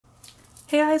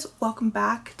Hey guys, welcome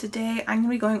back. Today I'm going to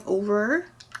be going over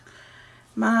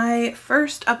my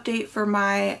first update for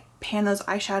my Panna's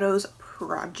Eyeshadows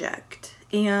project.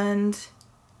 And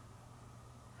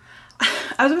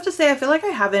I was about to say, I feel like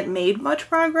I haven't made much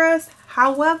progress.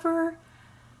 However,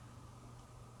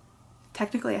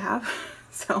 technically I have.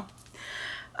 So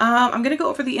I'm going to go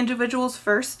over the individuals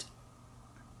first.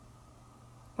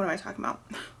 What am I talking about?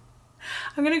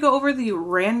 I'm going to go over the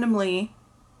randomly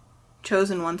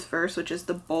chosen ones first, which is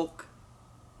the bulk,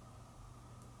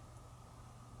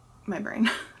 my brain,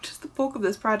 just the bulk of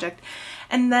this project.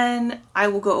 And then I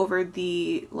will go over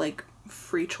the like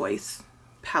free choice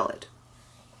palette.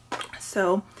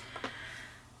 So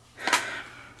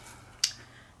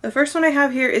the first one I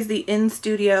have here is the In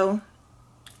Studio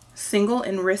Single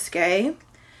in Risque.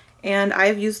 And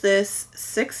I've used this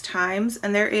 6 times,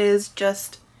 and there is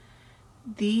just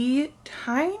the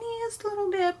tiniest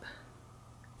little dip.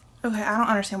 Okay, I don't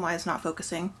understand why it's not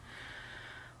focusing,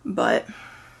 but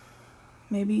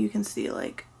maybe you can see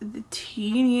like the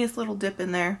teeniest little dip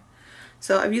in there.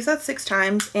 So I've used that 6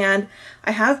 times, and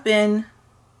I have been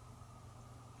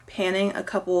panning a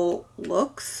couple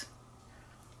looks.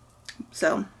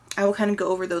 So I will kind of go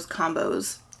over those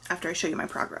combos after I show you my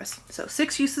progress. So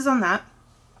 6 uses on that.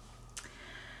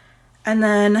 And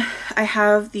then I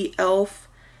have the e.l.f.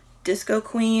 Disco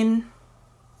Queen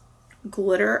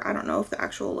glitter. I don't know if the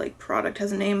actual like product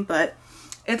has a name, but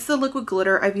it's the liquid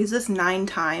glitter. I've used this 9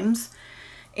 times,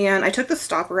 and I took the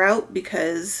stopper out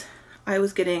because I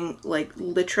was getting like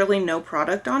literally no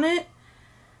product on it.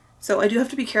 So I do have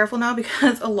to be careful now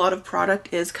because a lot of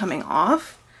product is coming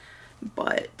off.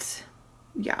 But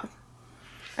yeah,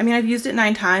 I mean, I've used it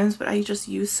 9 times, but I just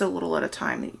use so little at a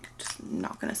time that you're just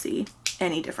not gonna see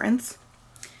any difference.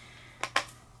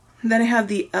 Then I have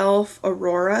the e.l.f.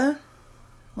 Aurora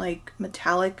like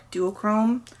metallic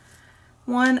duochrome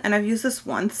one, and I've used this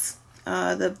once.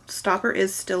 The stopper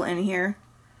is still in here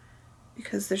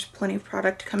because there's plenty of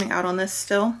product coming out on this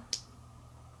still.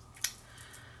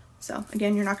 So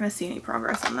again, you're not going to see any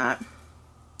progress on that.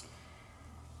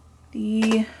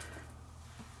 The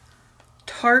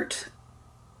Tarte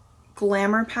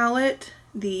Glamour palette,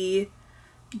 the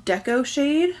Deco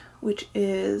shade, which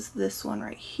is this one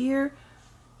right here.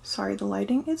 Sorry, the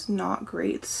lighting is not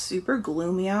great. It's super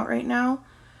gloomy out right now,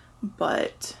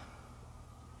 but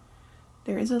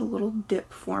there is a little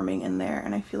dip forming in there,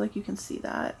 and I feel like you can see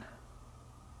that.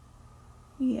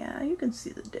 Yeah, you can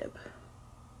see the dip.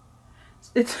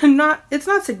 It's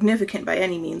not significant by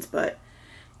any means, but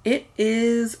it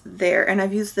is there, and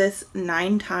I've used this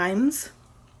 9 times.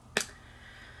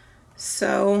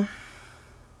 So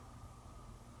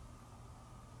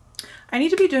I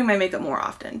need to be doing my makeup more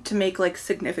often to make like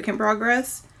significant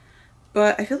progress,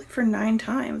 but I feel like for 9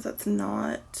 times, that's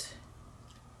not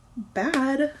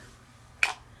bad.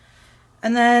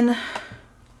 And then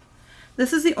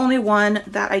this is the only one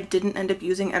that I didn't end up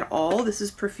using at all. This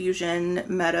is Profusion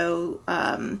Meadow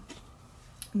in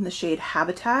the shade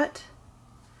Habitat.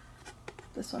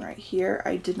 This one right here,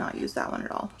 I did not use that one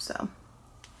at all, so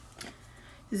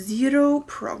 0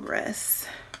 progress.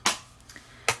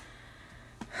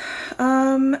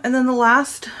 And then the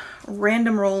last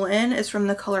random roll in is from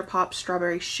the ColourPop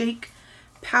Strawberry Shake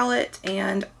palette,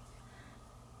 and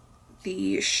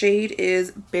the shade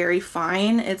is Berry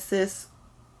Fine. It's this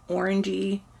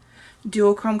orangey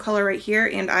duochrome color right here,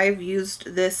 and I've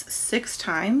used this 6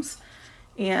 times,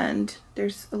 and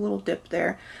there's a little dip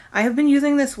there. I have been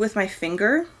using this with my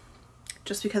finger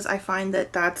just because I find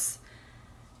that that's,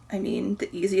 I mean, the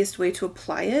easiest way to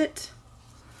apply it.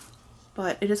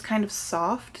 But it is kind of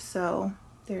soft, so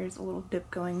there's a little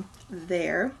dip going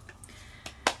there.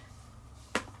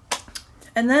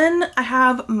 And then I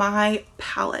have my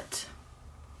palette.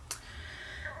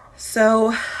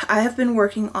 So I have been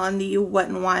working on the Wet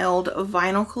n Wild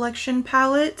Vinyl Collection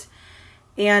palette,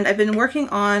 and I've been working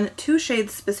on 2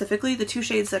 shades specifically, the 2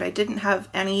 shades that I didn't have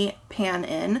any pan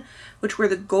in, which were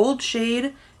the gold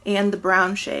shade and the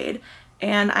brown shade.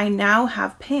 And I now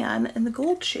have pan in the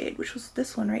gold shade, which was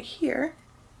this one right here.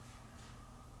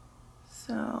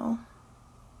 So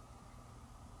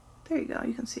there you go,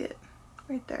 you can see it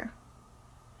right there.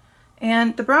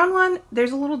 And the brown one,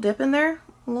 there's a little dip in there,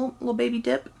 a little baby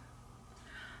dip.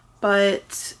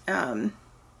 But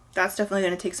that's definitely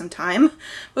going to take some time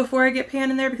before I get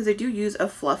pan in there, because I do use a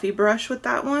fluffy brush with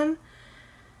that one.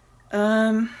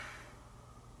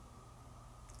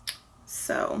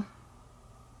 So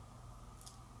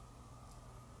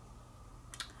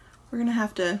we're gonna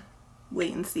have to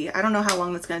wait and see. I don't know how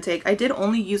long that's gonna take. I did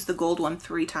only use the gold one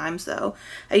 3 times though.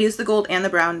 I used the gold and the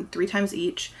brown 3 times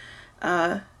each,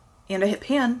 and I hit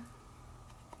pan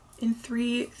in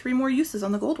three more uses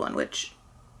on the gold one, which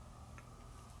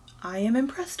I am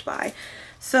impressed by.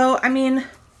 So, I mean,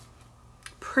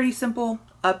 pretty simple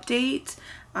update.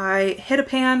 I hit a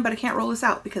pan, but I can't roll this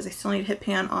out because I still need to hit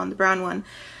pan on the brown one.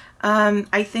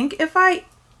 I think if I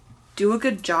do a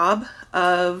good job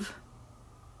of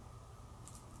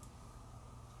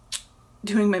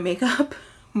doing my makeup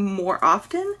more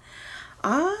often,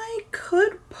 I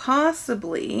could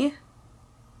possibly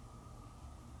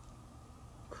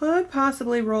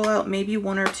roll out maybe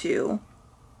 1 or 2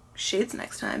 shades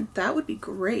next time. That would be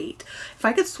great. If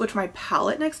I could switch my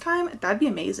palette next time, that'd be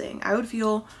amazing. I would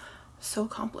feel so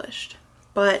accomplished.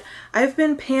 But I've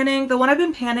been panning, the look I've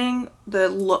been panning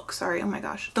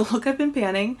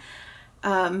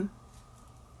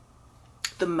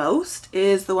the most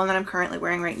is the one that I'm currently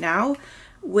wearing right now,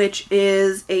 which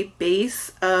is a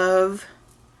base of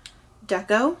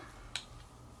Deco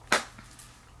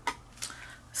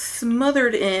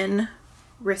smothered in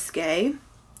Risque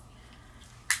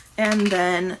and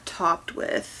then topped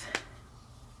with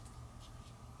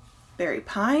Berry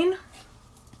Pine. Is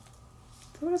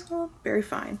that what it's called? Berry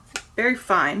Fine. Very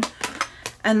fine.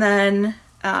 And then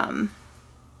I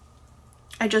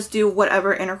just do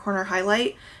whatever inner corner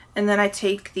highlight, and then I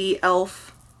take the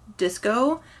e.l.f.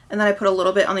 Disco and then I put a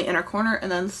little bit on the inner corner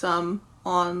and then some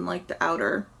on like the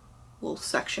outer little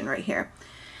section right here.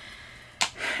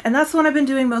 And that's the one I've been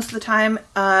doing most of the time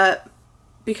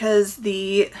because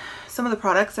some of the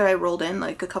products that I rolled in,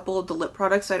 like a couple of the lip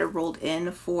products that I rolled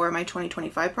in for my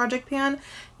 2025 project pan,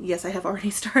 yes, I have already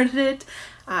started it.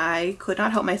 I could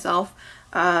not help myself.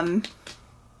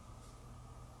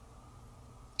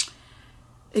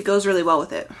 It goes really well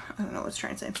with it. I don't know what I was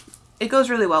trying to say. It goes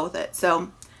really well with it.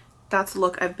 So that's the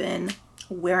look I've been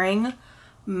wearing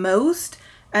most.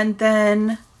 And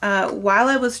then while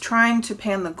I was trying to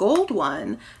pan the gold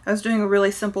one, I was doing a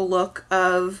really simple look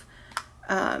of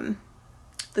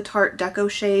the Tarte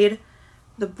Deco shade,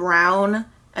 the brown,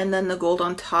 and then the gold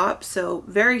on top. So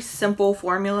very simple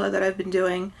formula that I've been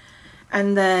doing.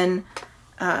 And then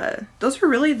those are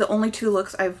really the only 2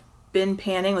 looks I've been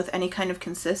panning with any kind of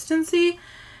consistency.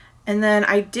 And then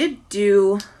I did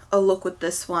do a look with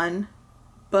this one,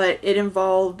 but it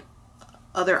involved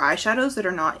other eyeshadows that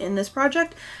are not in this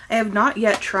project. I have not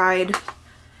yet tried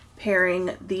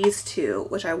pairing these 2,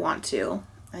 which I want to.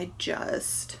 I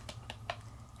just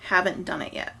haven't done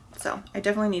it yet. So I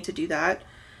definitely need to do that.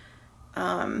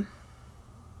 I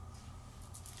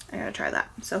gotta try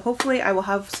that. So hopefully I will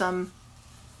have some,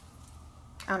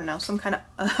 I don't know, some kind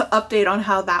of update on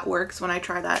how that works when I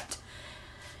try that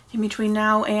in between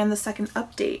now and the second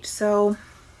update. So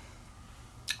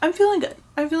I'm feeling good.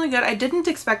 I'm feeling good. I didn't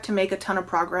expect to make a ton of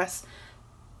progress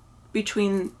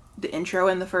between the intro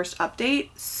and the first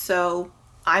update, so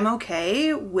I'm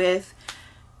okay with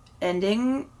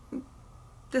ending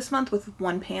this month with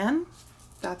 1 pan.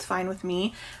 That's fine with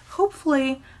me.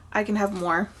 Hopefully I can have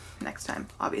more next time.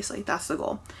 Obviously, that's the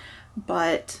goal.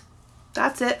 But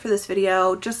that's it for this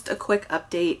video. Just a quick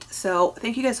update. So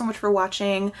thank you guys so much for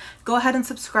watching. Go ahead and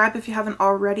subscribe if you haven't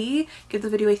already. Give the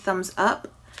video a thumbs up.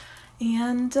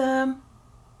 And I'll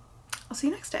see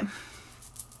you next time.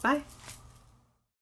 Bye.